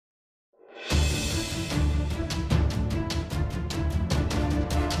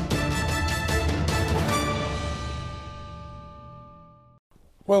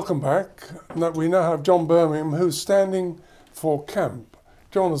Welcome back. We now have John Birmingham, who's standing for camp.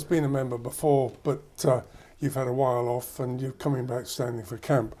 John has been a member before, but you've had a while off and you're coming back standing for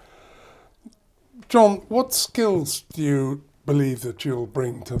camp. John, what skills do you believe that you'll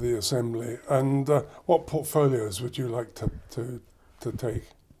bring to the Assembly, and what portfolios would you like to take?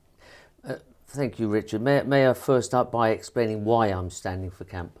 Thank you, Richard. May I first start by explaining why I'm standing for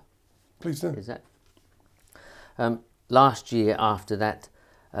camp? Please do. Is that? Last year, after that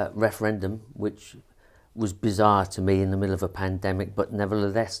referendum, which was bizarre to me in the middle of a pandemic, but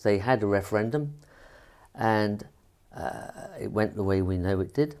nevertheless they had a referendum and it went the way we know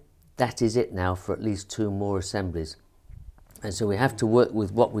it did. That is it now for at least 2 more assemblies. And so we have to work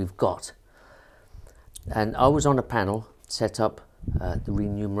with what we've got. And I was on a panel set up, the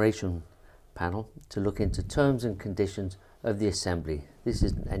remuneration panel, to look into terms and conditions of the Assembly. This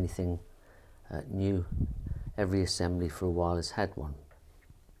isn't anything new. Every Assembly for a while has had one.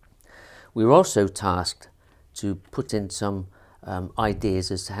 We were also tasked to put in some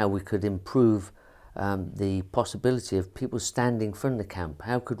ideas as to how we could improve the possibility of people standing from the camp.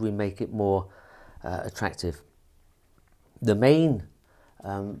 How could we make it more attractive? The main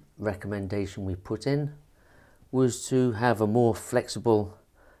recommendation we put in was to have a more flexible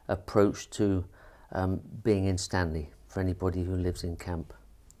approach to being in Stanley for anybody who lives in camp.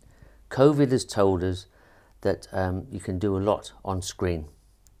 COVID has told us that you can do a lot on screen.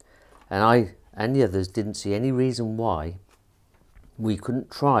 And I and the others didn't see any reason why we couldn't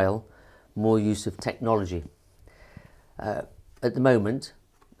trial more use of technology. At the moment,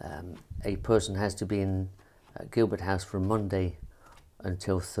 a person has to be in Gilbert House from Monday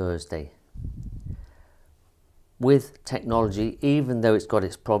until Thursday. With technology, even though it's got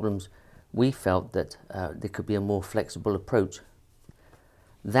its problems, we felt that there could be a more flexible approach.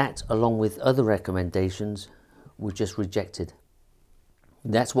 That, along with other recommendations, were just rejected.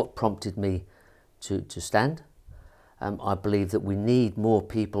 That's what prompted me to stand. I believe that we need more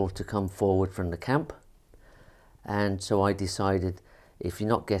people to come forward from the camp. And so I decided, if you're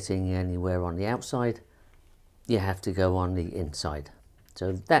not getting anywhere on the outside, you have to go on the inside.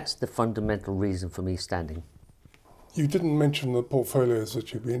 So that's the fundamental reason for me standing. You didn't mention the portfolios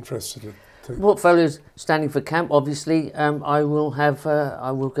that you'd be interested in. Portfolios standing for camp, obviously, I will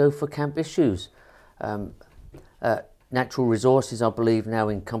go for camp issues. Natural resources, I believe, now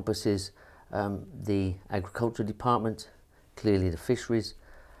encompasses the agricultural department, clearly the fisheries,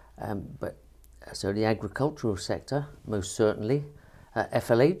 so the agricultural sector, most certainly.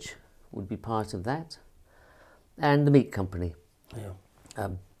 FLH would be part of that, and the meat company.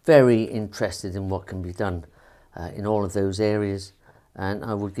 Yeah. Very interested in what can be done in all of those areas, and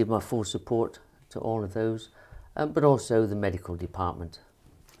I would give my full support to all of those, but also the medical department.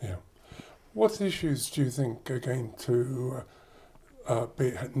 Yeah. What issues do you think are going to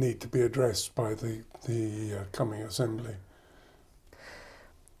need to be addressed by the coming Assembly?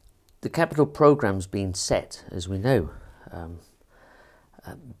 The capital programme's been set, as we know,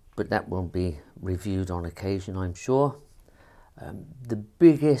 but that will be reviewed on occasion, I'm sure. The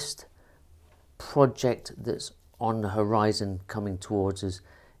biggest project that's on the horizon coming towards us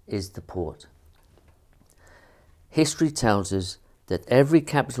is the port. History tells us that every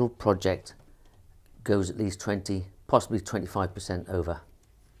capital project goes at least 20, possibly 25%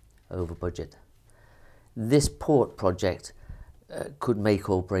 over budget. This port project could make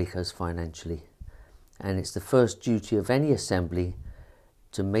or break us financially, and it's the first duty of any Assembly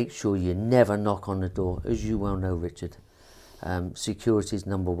to make sure you never knock on the door. As you well know, Richard, security is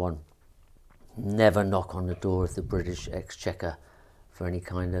number one. Never knock on the door of the British Exchequer for any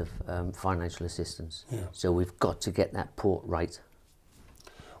kind of financial assistance. Yeah. So we've got to get that port right.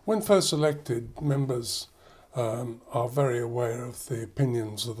 When first elected, members are very aware of the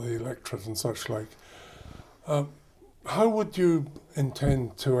opinions of the electorate and such like. How would you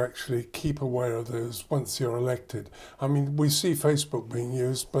intend to actually keep aware of those once you're elected? I mean, we see Facebook being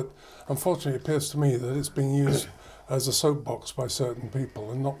used, but unfortunately it appears to me that it's being used as a soapbox by certain people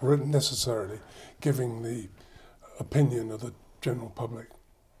and not necessarily giving the opinion of the general public.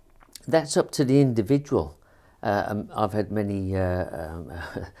 That's up to the individual. I've had many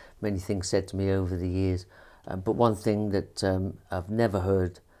many things said to me over the years, but one thing that I've never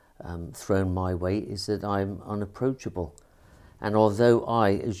heard thrown my way is that I'm unapproachable. And although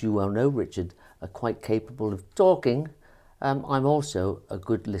I, as you well know, Richard, are quite capable of talking, I'm also a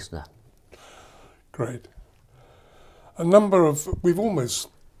good listener. Great. We've almost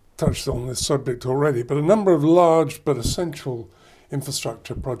touched on this subject already, but a number of large but essential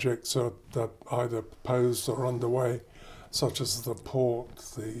infrastructure projects are either proposed or underway, such as the port,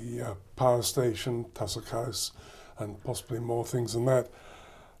 the power station, Tussock House, and possibly more things than that.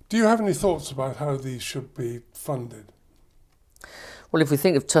 Do you have any thoughts about how these should be funded? Well, if we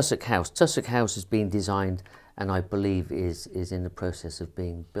think of Tussock House has been designed and I believe is in the process of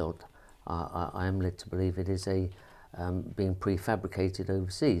being built. I am led to believe it is being prefabricated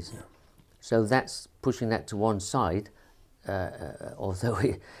overseas. Yeah. So that's pushing that to one side, although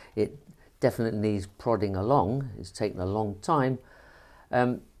it definitely needs prodding along. It's taken a long time.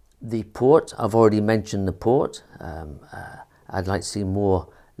 The port, I've already mentioned the port. I'd like to see more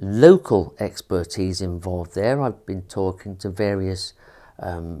local expertise involved there. I've been talking to various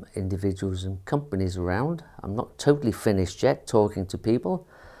individuals and companies around. I'm not totally finished yet talking to people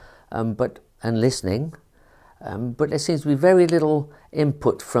and listening, but there seems to be very little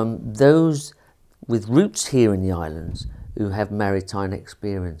input from those with roots here in the islands who have maritime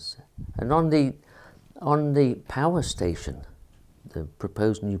experience. And on the power station, the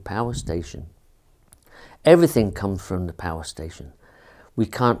proposed new power station, everything comes from the power station. We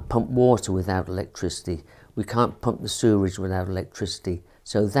can't pump water without electricity. We can't pump the sewerage without electricity.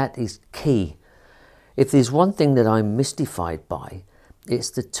 So that is key. If there's one thing that I'm mystified by, it's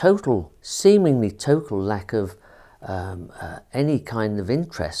the seemingly total lack of any kind of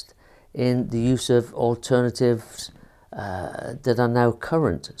interest in the use of alternatives that are now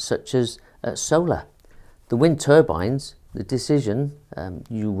current, such as solar. The wind turbines, the decision,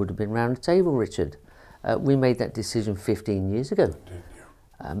 you would have been round the table, Richard. We made that decision 15 years ago.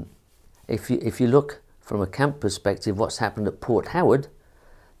 If you look from a camp perspective, what's happened at Port Howard,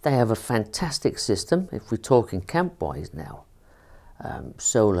 they have a fantastic system, if we're talking camp-wise now,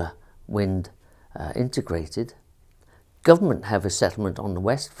 solar, wind integrated. Government have a settlement on the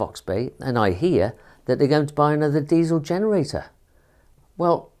West Fox Bay, and I hear that they're going to buy another diesel generator.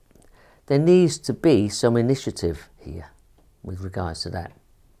 Well, there needs to be some initiative here with regards to that.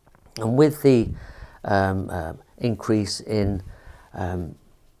 And with the increase in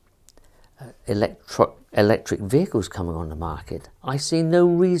electric vehicles coming on the market, I see no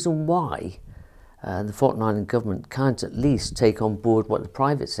reason why the Falkland Island government can't at least take on board what the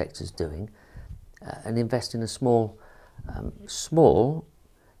private sector is doing and invest in a small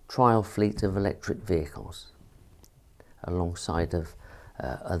trial fleet of electric vehicles alongside of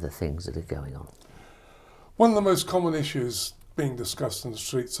other things that are going on. One of the most common issues being discussed in the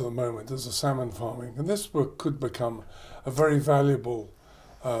streets at the moment is the salmon farming, and this could become a very valuable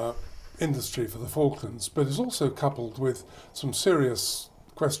industry for the Falklands, but is also coupled with some serious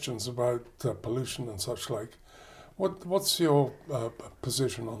questions about pollution and such like. What's your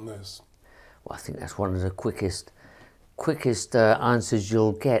position on this? Well, I think that's one of the quickest answers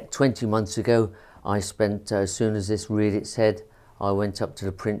you'll get. 20 months ago, I spent, as soon as this read it said, I went up to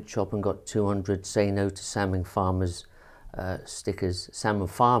the print shop and got 200 Say No to Salmon Farmers stickers, salmon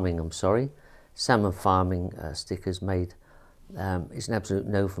farming stickers made. It's an absolute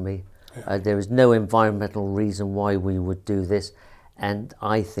no for me. Yeah. There is no environmental reason why we would do this, and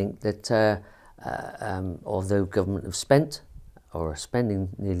I think that although government have spent or are spending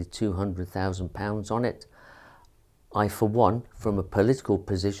nearly £200,000 on it, I, for one, from a political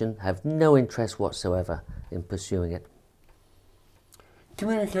position, have no interest whatsoever in pursuing it.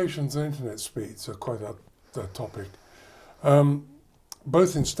 Communications and internet speeds are quite a topic,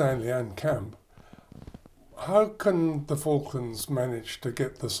 both in Stanley and Camp. How can the Falklands manage to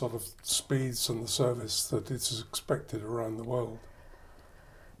get the sort of speeds and the service that is expected around the world?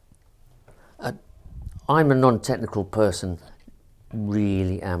 I'm a non-technical person,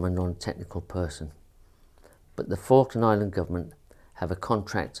 really am a non-technical person. But the Falkland Island government have a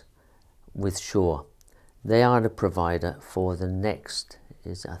contract with Shaw. They are the provider for the next,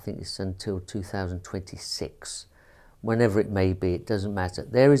 I think it's until 2026. Whenever it may be, it doesn't matter.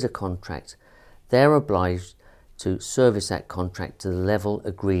 There is a contract. They're obliged to service that contract to the level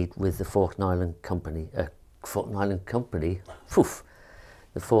agreed with the Falkland Island Company. The Falkland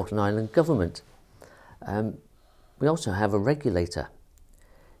Island government. We also have a regulator.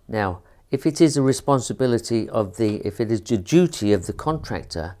 Now, if it is a responsibility of if it is the duty of the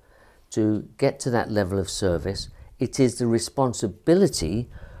contractor to get to that level of service, it is the responsibility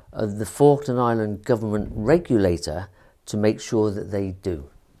of the Falkland Island government regulator to make sure that they do.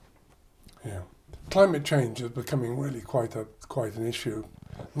 Yeah, climate change is becoming really quite an issue,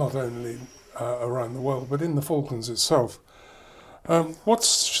 not only around the world but in the Falklands itself. What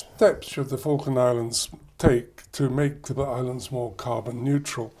steps should the Falkland Islands take to make the islands more carbon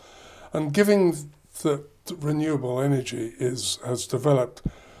neutral? And given that renewable energy has developed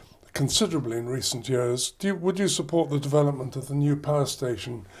considerably in recent years, would you support the development of the new power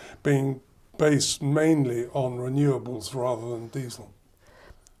station being based mainly on renewables rather than diesel?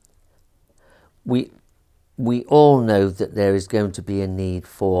 We we all know that there is going to be a need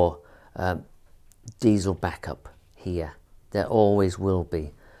for diesel backup here. There always will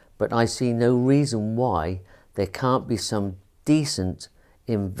be. But I see no reason why there can't be some decent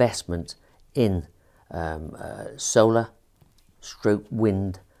investment in solar, stroke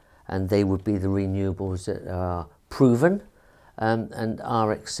wind, and they would be the renewables that are proven and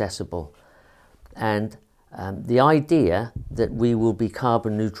are accessible. And the idea that we will be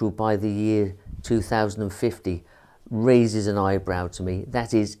carbon neutral by the year 2050 raises an eyebrow to me.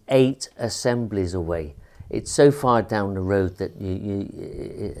 That is 8 assemblies away. It's so far down the road that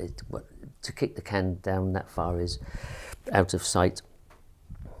to kick the can down that far is out of sight.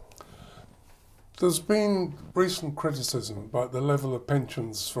 There's been recent criticism about the level of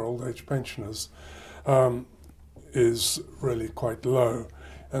pensions for old age pensioners is really quite low.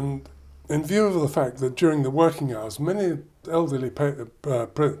 And in view of the fact that during the working hours, many elderly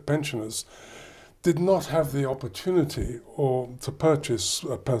pensioners did not have the opportunity to purchase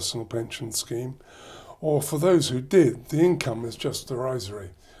a personal pension scheme, or for those who did, the income is just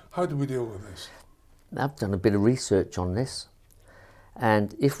derisory. How do we deal with this? I've done a bit of research on this,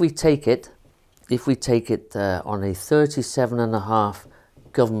 and if we take it on a 37.5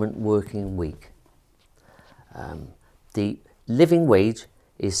 government working week, the living wage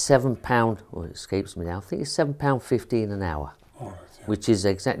is £7, well, it escapes me now, I think it's £7.15 an hour, all right, yeah. Which is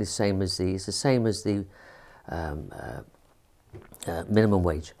exactly the same as the minimum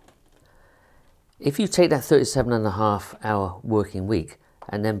wage. If you take that 37.5 hour working week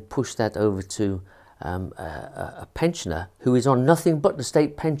and then push that over to a pensioner who is on nothing but the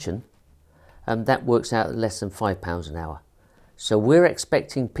state pension, that works out at less than £5 an hour. So we're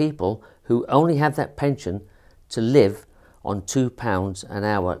expecting people who only have that pension to live on £2 an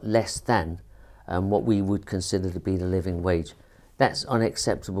hour less than what we would consider to be the living wage. That's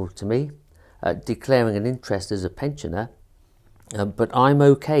unacceptable to me. Declaring an interest as a pensioner, but I'm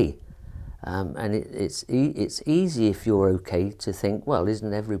okay. And it's easy if you're okay to think, well,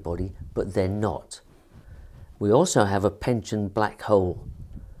 isn't everybody? But they're not. We also have a pension black hole.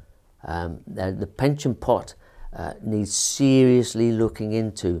 The pension pot needs seriously looking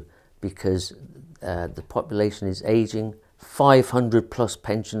into, because the population is ageing, 500 plus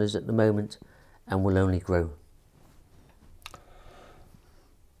pensioners at the moment, and will only grow.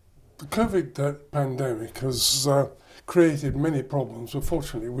 The COVID pandemic has created many problems.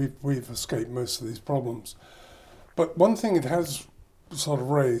 Unfortunately, we've escaped most of these problems. But one thing it has sort of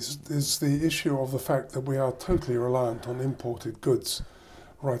raised is the issue of the fact that we are totally reliant on imported goods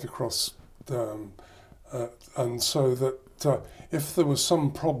right across, and so that if there was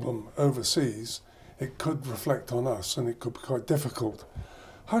some problem overseas, it could reflect on us and it could be quite difficult.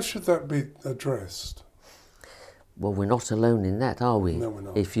 How should that be addressed? Well, we're not alone in that, are we? No, we're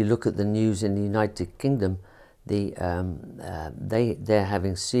not. If you look at the news in the United Kingdom, they're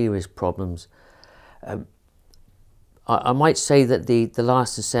having serious problems. I might say that the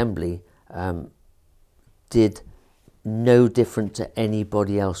last assembly did no different to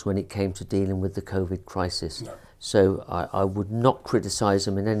anybody else when it came to dealing with the COVID crisis. No. So I would not criticise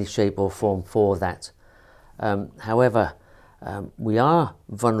them in any shape or form for that. However, we are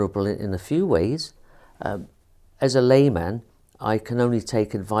vulnerable in a few ways. As a layman, I can only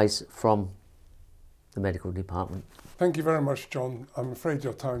take advice from the medical department. Thank you very much, John. I'm afraid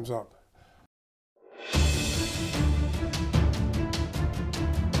your time's up.